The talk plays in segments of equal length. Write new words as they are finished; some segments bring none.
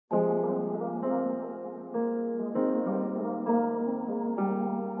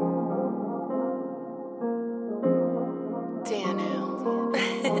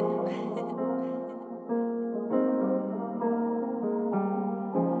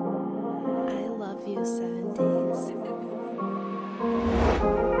few 7 days.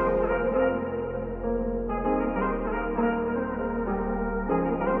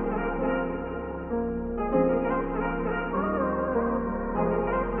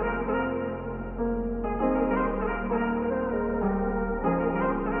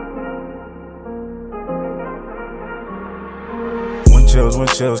 When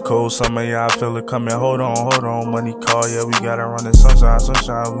chills, cold summer, yeah, I feel it coming. Hold on, money call, yeah, we gotta run it.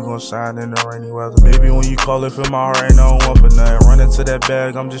 Sunshine, we gon' shine in the rainy weather. Baby, when you call it, feel my heart ain't no one for nothing. Running to that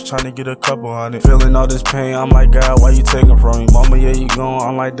bag, I'm just trying to get a couple hundred. Feeling all this pain, I'm like, God, why you taking from me? Mama, yeah, you gone,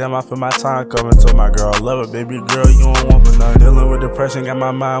 I'm like, damn, I feel my time coming. To my girl, love it, baby girl, you don't want for nothing. Dealing with depression, got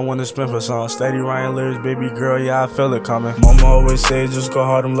my mind wanna spin for something. Steady writing lyrics, baby girl, yeah, I feel it coming. Mama always say, just go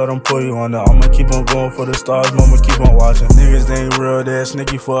hard and let them pull you on there. I'ma keep on going for the stars, mama, keep on watching. Niggas, they ain't real, they're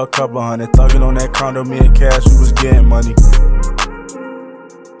sneaky for a couple hundred. Thugging on that condo, me and Cash, we was getting money.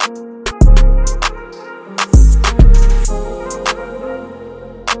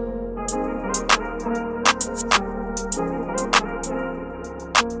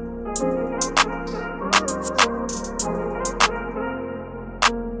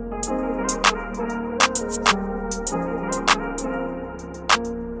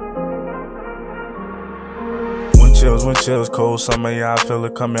 When chills, cold summer, yeah, I feel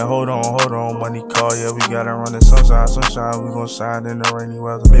it coming. Hold on, money call, yeah, we gotta run it. Sunshine, we gon' shine in the rainy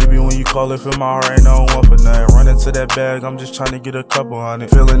weather. Baby, when you call it, feel my heart ain't no one for nothing. Running to that bag, I'm just trying to get a couple hundred.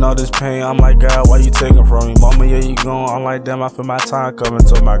 Feeling all this pain, I'm like, God, why you taking from me? Mama, yeah, you gone, I'm like, damn, I feel my time coming.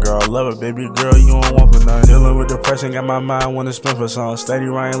 To my girl, love it, baby girl, you don't want for nothing. Dealing with depression, got my mind wanna spin for something. Steady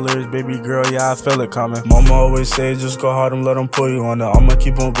writing lyrics, baby girl, yeah, I feel it coming. Mama always say, just go hard and let them pull you on there. I'ma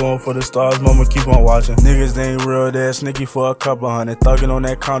keep on going for the stars, mama, keep on watching. Niggas, they ain't real, they're sneaky for a couple hundred. Thugging on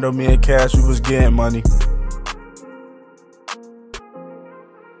that condo, me and Cash, we was getting money.